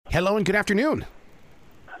Hello and good afternoon.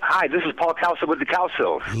 Hi, this is Paul Cowsill with the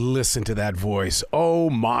Cowsills. Listen to that voice. Oh,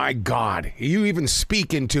 my God. You even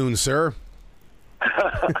speak in tune, sir.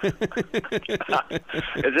 Is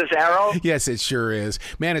this Arrow? Yes, it sure is.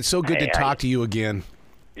 Man, it's so good to talk to you again.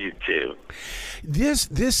 You too.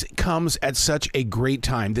 This comes at such a great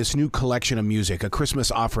time, this new collection of music, a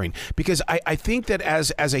Christmas offering, because I think that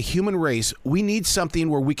as a human race, we need something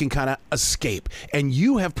where we can kind of escape, and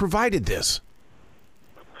you have provided this.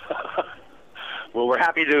 Well, we're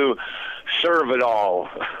happy to serve it all.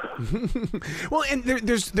 Well, and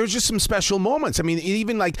there's just some special moments. I mean,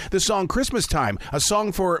 even like the song Christmas Time, a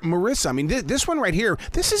song for Marissa. I mean, this one right here,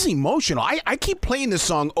 this is emotional. I keep playing this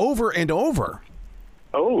song over and over.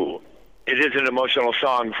 Oh, it is an emotional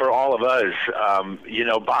song for all of us.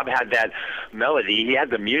 Bob had that melody. He had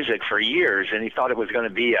the music for years, and he thought it was going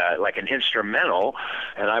to be like an instrumental.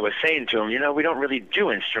 And I was saying to him, we don't really do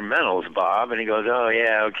instrumentals, Bob. And he goes, oh,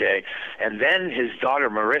 yeah, okay. And then his daughter,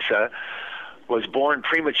 Marissa, was born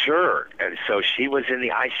premature. And so she was in the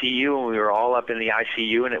ICU, and we were all up in the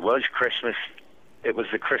ICU, and it was Christmas. It was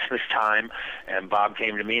the Christmas time, and Bob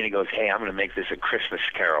came to me and he goes, hey, I'm going to make this a Christmas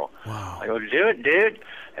carol. Wow. I go, do it, dude.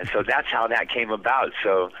 And so that's how that came about.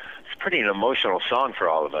 So it's pretty an emotional song for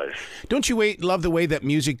all of us. Don't you love the way that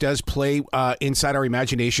music does play inside our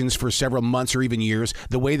imaginations for several months or even years,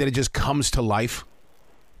 the way that it just comes to life?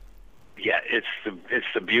 Yeah, it's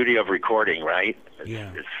the beauty of recording, right?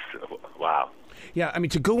 It's wow. Yeah, I mean,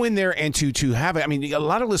 to go in there and to have it, I mean, a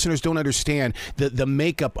lot of listeners don't understand the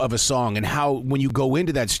makeup of a song and how when you go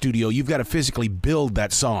into that studio, you've got to physically build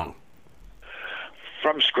that song.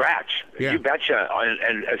 From scratch. Yeah. You betcha,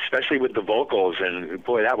 and especially with the vocals, and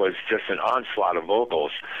boy, that was just an onslaught of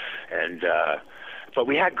vocals. And but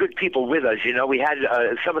we had good people with us. We had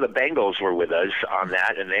some of the Bengals were with us on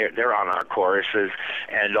that, and they're on our choruses,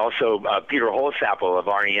 and also Peter Holsapple of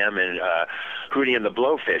REM and Hootie and the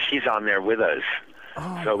Blowfish. He's on there with us.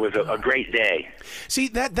 Oh, so it was a great day. See,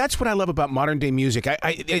 that's what I love about modern day music.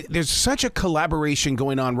 There's such a collaboration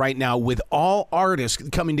going on right now with all artists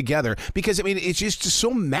coming together because, I mean, it's just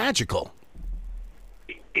so magical.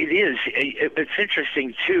 It is. It's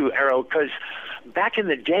interesting, too, Arrow, because back in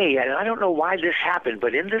the day, and I don't know why this happened,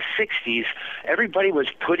 but in the 60s, everybody was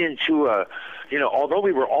put into although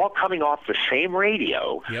we were all coming off the same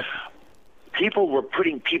radio, yep. People were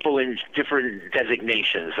putting people in different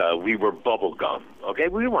designations. We were bubblegum. Okay,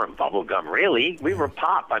 we weren't bubblegum, really. We were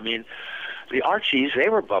pop. I mean, the Archies, they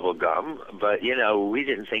were bubblegum, but, we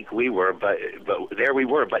didn't think we were, but there we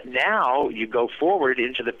were. But now you go forward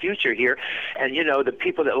into the future here, and, the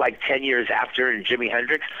people that like 10 years after and Jimi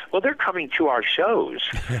Hendrix, well, they're coming to our shows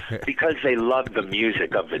because they love the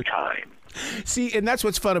music of the time. See, and that's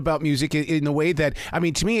what's fun about music in the way that, I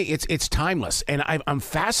mean, to me, it's timeless. And I'm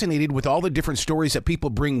fascinated with all the different stories that people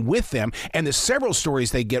bring with them and the several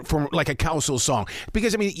stories they get from like a Cowsill song.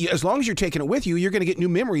 Because, I mean, as long as you're taking it with you, you're going to get new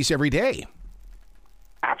memories every day.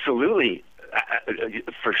 Absolutely.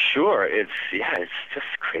 For sure. It's just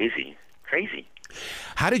crazy. Crazy.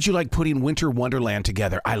 How did you like putting Winter Wonderland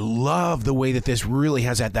together? I love the way that this really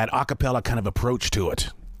has that a cappella kind of approach to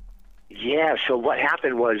it. Yeah, so what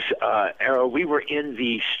happened was, Arrow, we were in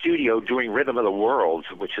the studio doing Rhythm of the World,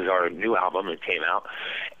 which is our new album that came out,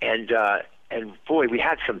 and boy, we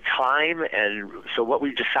had some time, and so what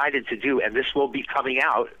we decided to do, and this will be coming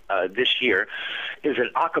out this year, is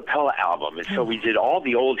an a cappella album, and so we did all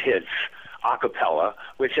the old hits a cappella,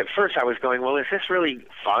 which at first I was going, well, is this really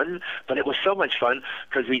fun? But it was so much fun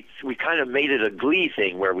because we kind of made it a Glee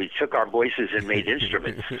thing where we took our voices and made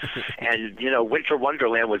instruments. And, Winter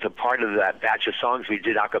Wonderland was a part of that batch of songs we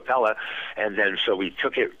did a cappella, and then so we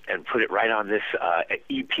took it and put it right on this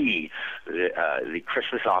EP, the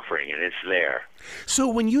Christmas offering, and it's there. So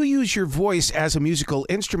when you use your voice as a musical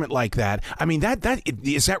instrument like that, I mean, that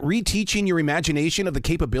is that reteaching your imagination of the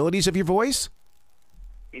capabilities of your voice?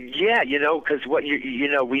 Yeah, because what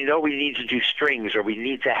we know we need to do strings or we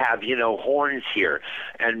need to have horns here,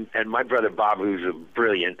 and my brother Bob, who's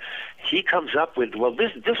brilliant, he comes up with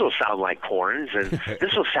this will sound like horns and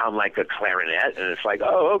this will sound like a clarinet, and it's like,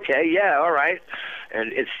 oh, okay, yeah, all right,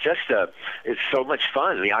 and it's so much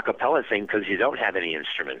fun, the a cappella thing, because you don't have any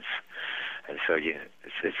instruments. And so,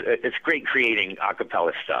 it's great creating a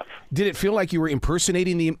cappella stuff. Did it feel like you were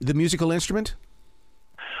impersonating the musical instrument?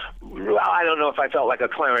 Well, I don't know if I felt like a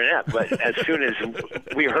clarinet, but as soon as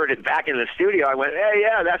we heard it back in the studio, I went, hey,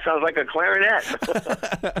 yeah, that sounds like a clarinet.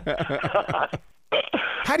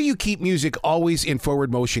 How do you keep music always in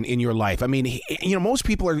forward motion in your life? I mean, most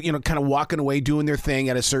people are, kind of walking away doing their thing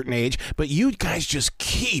at a certain age, but you guys just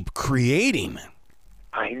keep creating.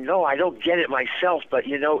 I know I don't get it myself, but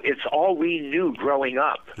it's all we knew growing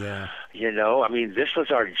up. Yeah. I mean, this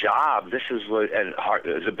was our job. This is what, and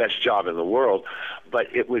it was the best job in the world.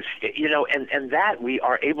 But it was, and that we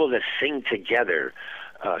are able to sing together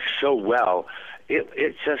so well.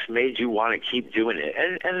 It just made you want to keep doing it.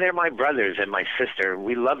 And they're my brothers and my sister.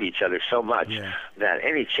 We love each other so much that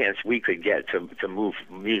any chance we could get to move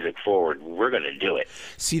music forward, we're going to do it.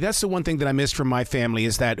 See, that's the one thing that I missed from my family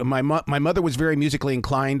is that my mother was very musically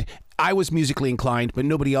inclined. I was musically inclined, but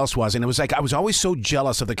nobody else was. And it was like I was always so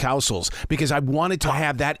jealous of the Cowsills because I wanted to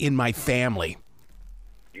have that in my family.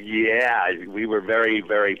 Yeah, we were very,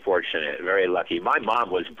 very fortunate, very lucky. My mom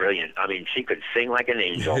was brilliant. I mean, she could sing like an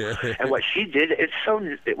angel. And what she did, it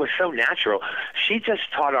was so natural. She just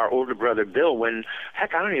taught our older brother, Bill, when,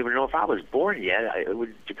 heck, I don't even know if I was born yet. It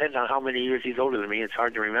would depend on how many years he's older than me. It's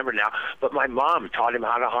hard to remember now. But my mom taught him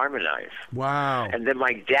how to harmonize. Wow. And then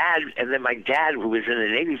my dad, who was in the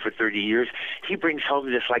Navy for 30 years, he brings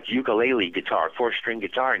home this like ukulele guitar, 4-string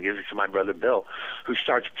guitar, and gives it to my brother, Bill, who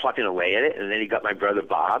starts plucking away at it. And then he got my brother,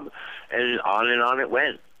 Bob, and on it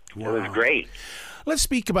went. Wow. It was great. Let's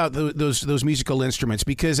speak about those musical instruments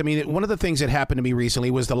because, I mean, one of the things that happened to me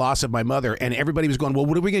recently was the loss of my mother, and everybody was going, well,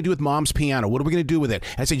 what are we going to do with Mom's piano? What are we going to do with it?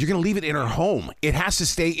 And I said, you're going to leave it in her home. It has to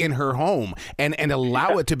stay in her home and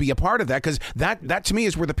allow it to be a part of that because that to me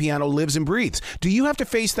is where the piano lives and breathes. Do you have to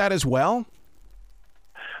face that as well?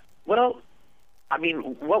 Well, I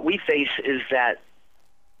mean, what we face is that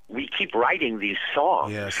we keep writing these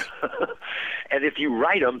songs. Yes. And if you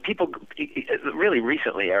write them, people, really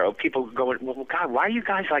recently, Arrow, people going, well, God, why are you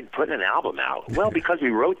guys like putting an album out? Well, because we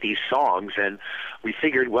wrote these songs and we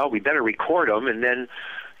figured, well, we better record them and then,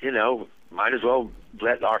 might as well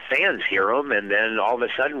let our fans hear them. And then all of a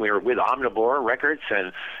sudden we were with Omnivore Records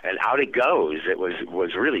and out it goes. It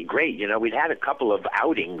was really great. We'd had a couple of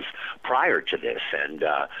outings prior to this and,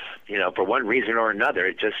 for one reason or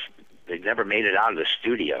another, they never made it out of the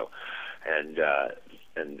studio, and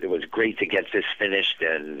it was great to get this finished,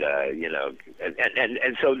 and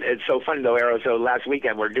so it's so funny though, Arrow. So last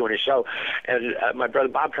weekend we're doing a show, and my brother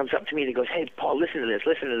Bob comes up to me and he goes, "Hey, Paul, listen to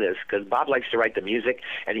this, because Bob likes to write the music,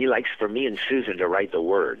 and he likes for me and Susan to write the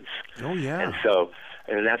words." Oh yeah,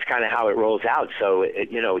 and that's kind of how it rolls out. So,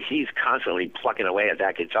 he's constantly plucking away at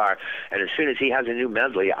that guitar. And as soon as he has a new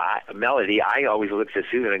melody, I always look to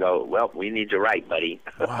Susan and go, well, we need to write, buddy.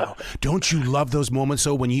 Wow. Don't you love those moments,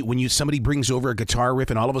 though, when somebody brings over a guitar riff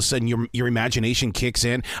and all of a sudden your imagination kicks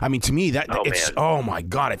in? I mean, to me, oh, my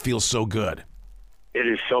God, it feels so good. It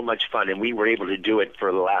is so much fun, and we were able to do it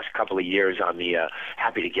for the last couple of years on the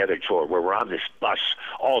Happy Together tour, where we're on this bus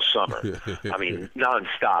all summer. I mean,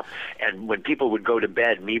 nonstop. And when people would go to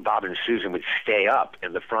bed, me, Bob, and Susan would stay up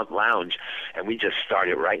in the front lounge, and we just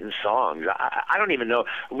started writing songs. I don't even know.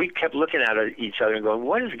 We kept looking at each other and going,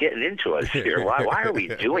 what is getting into us here? Why are we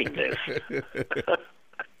doing this?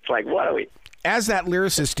 It's like, what are we... As that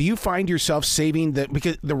lyricist, do you find yourself saving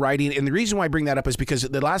the writing? And the reason why I bring that up is because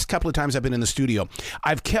the last couple of times I've been in the studio,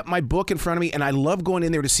 I've kept my book in front of me, and I love going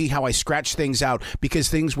in there to see how I scratch things out because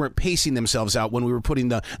things weren't pacing themselves out when we were putting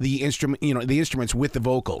the instruments with the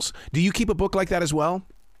vocals. Do you keep a book like that as well?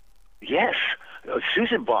 Yes.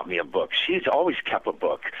 Susan bought me a book. She's always kept a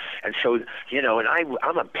book. And so, and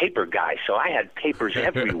I'm a paper guy, so I had papers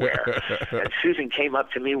everywhere. And Susan came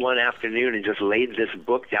up to me one afternoon and just laid this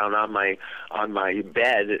book down on my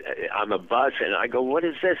bed on the bus, and I go, what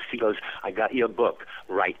is this? She goes, I got you a book.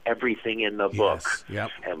 Write everything in the book. Yep.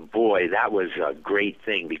 And boy, that was a great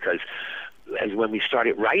thing because as when we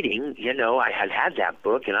started writing, I had that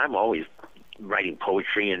book, and I'm always writing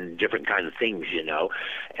poetry and different kinds of things,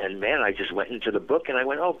 and man, I just went into the book and I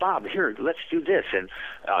went, oh, Bob, here, let's do this. And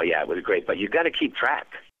oh yeah, it was great, but you got to keep track.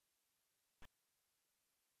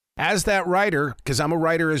 As that writer, because I'm a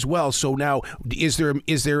writer as well, so now is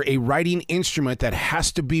there a writing instrument that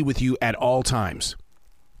has to be with you at all times?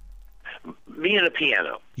 Me and a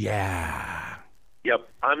piano. Yeah. Yep,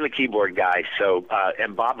 I'm the keyboard guy. So,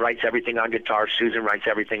 and Bob writes everything on guitar. Susan writes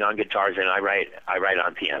everything on guitars, and I write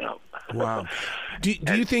on piano. Wow. Do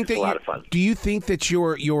you think that it's a lot of fun. Do you think that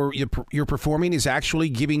your performing is actually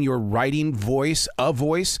giving your writing voice a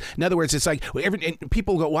voice? In other words, it's like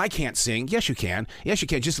people go, "Well, I can't sing." Yes, you can. Yes, you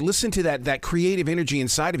can. Just listen to that creative energy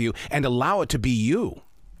inside of you and allow it to be you.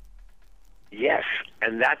 Yes,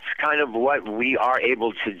 and that's kind of what we are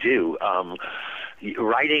able to do.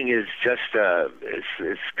 Writing is just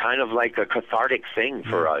it's kind of like a cathartic thing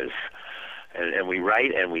for us. and we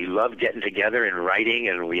write, and we love getting together and writing,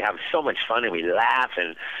 and we have so much fun, and we laugh,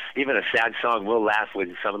 and even a sad song, we'll laugh with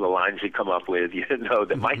some of the lines we come up with,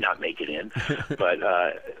 that might not make it in,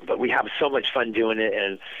 but we have so much fun doing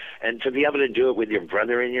it, and to be able to do it with your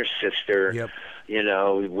brother and your sister, Yep.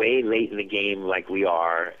 Way late in the game like we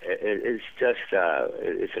are, it's just,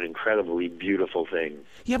 it's an incredibly beautiful thing.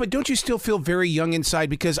 Yeah, but don't you still feel very young inside?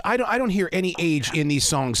 Because I don't hear any age in these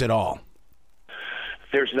songs at all.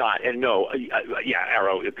 There's not, and no,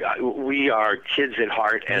 Arrow, we are kids at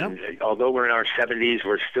heart, and although we're in our 70s,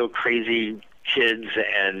 we're still crazy kids,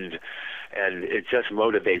 and it just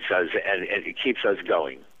motivates us, and it keeps us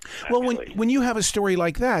going. Well, when you have a story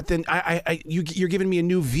like that, then you're giving me a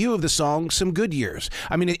new view of the song, Some Good Years.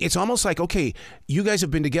 I mean, it's almost like, okay, you guys have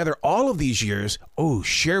been together all of these years. Oh,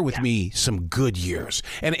 share with me some good years.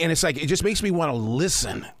 And it's like, it just makes me want to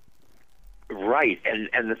listen. Right,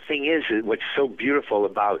 and the thing is, what's so beautiful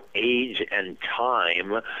about age and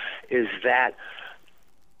time is that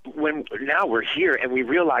now we're here and we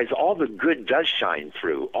realize all the good does shine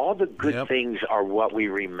through. All the good things are what we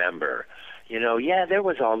remember. There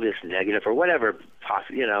was all this negative or whatever,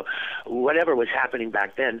 whatever was happening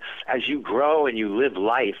back then. As you grow and you live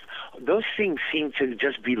life, those things seem to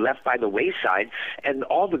just be left by the wayside, and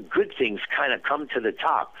all the good things kind of come to the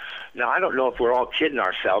top. Now, I don't know if we're all kidding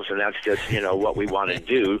ourselves, and that's just, what we want to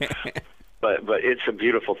do. But it's a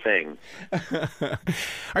beautiful thing.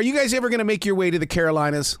 Are you guys ever going to make your way to the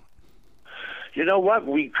Carolinas? You know what?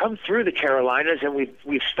 We come through the Carolinas, and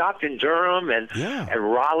we've stopped in Durham and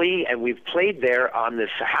Raleigh, and we've played there on this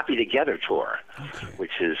Happy Together tour,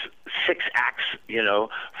 which is 6 acts,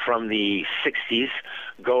 from the 60s,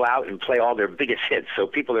 go out and play all their biggest hits. So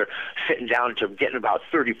people are sitting down to getting about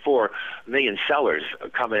 34 million sellers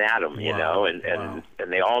coming at them, and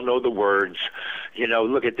they all know the words.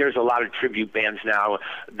 There's a lot of tribute bands now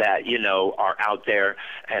that, are out there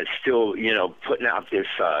and still,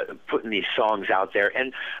 putting these songs out there.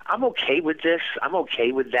 And I'm okay with this. I'm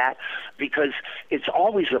okay with that because it's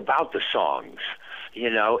always about the songs.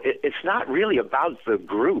 It's not really about the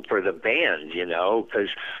group or the band, because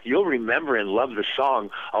you'll remember and love the song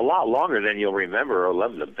a lot longer than you'll remember or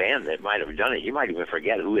love the band that might have done it. You might even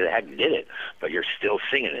forget who the heck did it, but you're still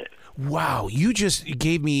singing it. Wow, you just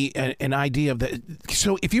gave me an idea of that.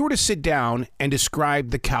 So if you were to sit down and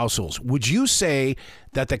describe the Cowsills, would you say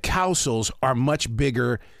that the Cowsills are much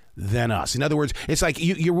bigger than us? In other words, it's like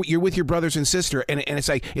you're with your brothers and sister, and it's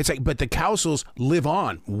like, but the Cowsills live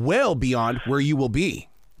on well beyond where you will be.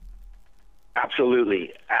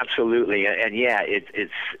 Absolutely, and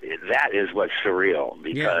it's that is what's surreal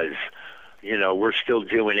because we're still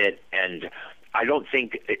doing it, and I don't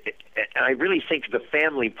think, and I really think the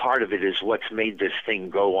family part of it is what's made this thing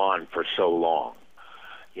go on for so long.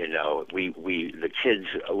 The kids,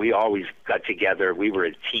 we always got together. We were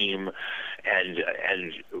a team,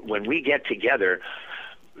 and when we get together,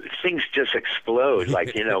 things just explode.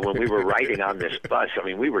 Like, when we were writing on this bus,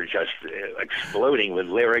 we were just exploding with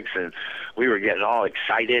lyrics, and we were getting all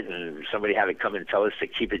excited, and somebody had to come and tell us to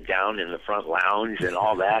keep it down in the front lounge and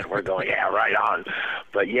all that. And we're going, yeah, right on.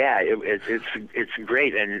 But it's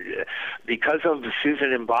great. And because of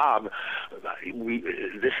Susan and Bob,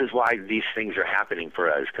 this is why these things are happening for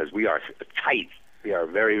us, because we are tight. We are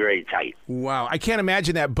very, very tight. Wow. I can't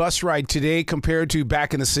imagine that bus ride today compared to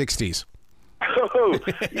back in the 60s. Oh,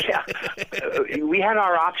 yeah. We had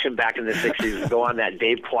our option back in the 60s to go on that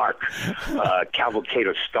Dave Clark Cavalcade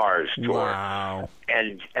of Stars tour. Wow.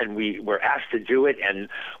 And we were asked to do it, and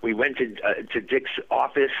we went to Dick's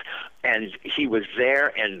office, and he was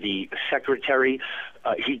there, and the secretary,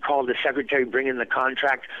 he called the secretary, bring in the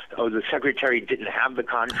contract. Oh, the secretary didn't have the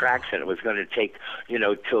contracts, and it was going to take,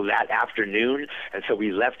 till that afternoon. And so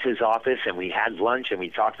we left his office, and we had lunch, and we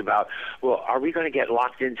talked about, well, are we going to get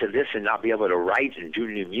locked into this and not be able to write and do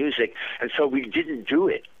new music? And so we didn't do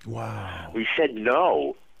it. Wow. We said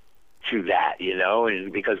no to that,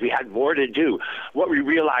 and because we had more to do. What we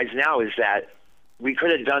realize now is that we could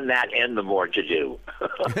have done that and the more to do.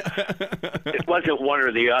 It wasn't one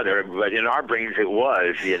or the other, but in our brains it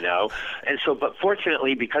was, And so, but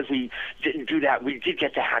fortunately, because we didn't do that, we did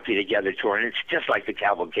get the Happy Together tour, and it's just like the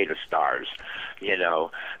Cavalcade of Stars,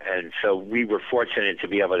 And so we were fortunate to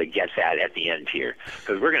be able to get that at the end here,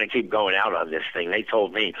 because we're going to keep going out on this thing. They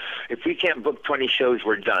told me, if we can't book 20 shows,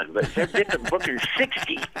 we're done. But they're booking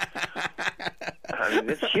 60.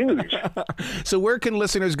 It's huge. So where can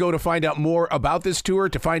listeners go to find out more about this tour,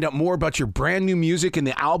 to find out more about your brand new music and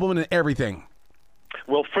the album and everything?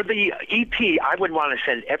 Well, for the EP, I would want to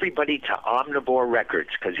send everybody to Omnivore Records,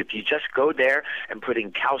 because if you just go there and put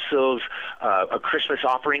in Cowsills, A Christmas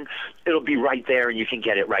Offering, it'll be right there, and you can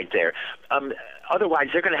get it right there. Otherwise,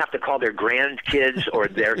 they're going to have to call their grandkids or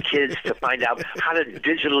their kids to find out how to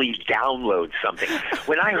digitally download something.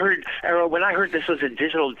 When I heard, Errol, this was a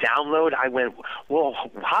digital download, I went, well,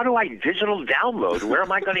 how do I digital download? Where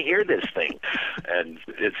am I going to hear this thing? And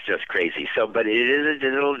it's just crazy. So, but it is a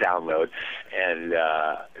digital download, and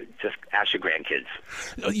just ask your grandkids.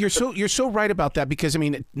 You're so right about that, because I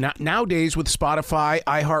mean, nowadays with Spotify,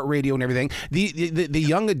 iHeartRadio, and everything, the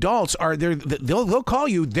young adults they'll call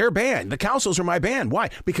you their band. The Cowsills are my band. Why?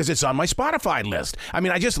 Because it's on my Spotify list. I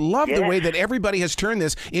mean, I just love the way that everybody has turned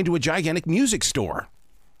this into a gigantic music store.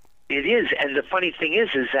 It is, and the funny thing is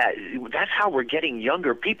that that's how we're getting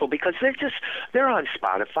younger people, because they're on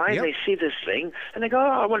Spotify and they see this thing and they go,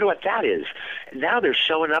 oh, I wonder what that is. And now they're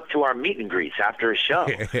showing up to our meet and greets after a show,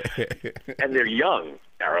 and they're young.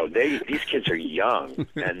 Arrow, these kids are young,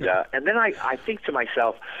 and then I think to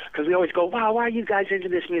myself, because we always go, wow, why are you guys into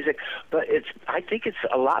this music? But I think it's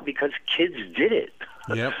a lot because kids did it.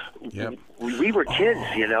 Yep. We were kids,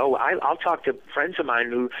 you know. I'll talk to friends of mine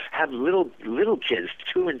who have little kids,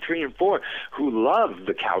 2 and 3 and 4, who love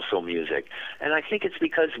the Cowsill music, and I think it's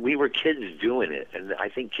because we were kids doing it, and I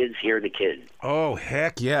think kids hear the kids. Oh,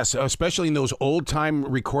 heck yes, especially in those old-time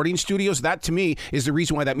recording studios. That, to me, is the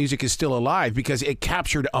reason why that music is still alive, because it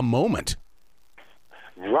captured a moment.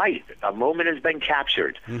 Right, a moment has been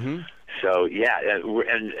captured. Mm-hmm. So, yeah,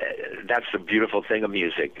 and that's the beautiful thing of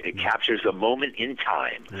music. It captures a moment in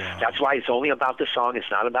time. Wow. That's why it's only about the song.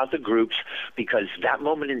 It's not about the groups, because that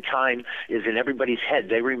moment in time is in everybody's head.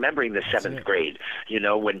 They're remembering the seventh grade, you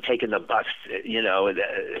know, when taking the bus. You know,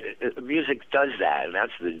 music does that, and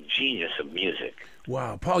that's the genius of music.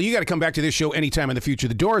 Wow. Paul, you got to come back to this show anytime in the future.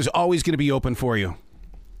 The door is always going to be open for you.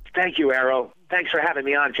 Thank you, Arrow. Thanks for having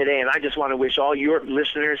me on today, and I just want to wish all your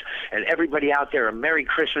listeners and everybody out there a Merry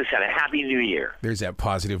Christmas and a Happy New Year. There's that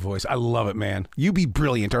positive voice. I love it, man. You be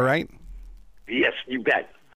brilliant, all right? Yes, you bet.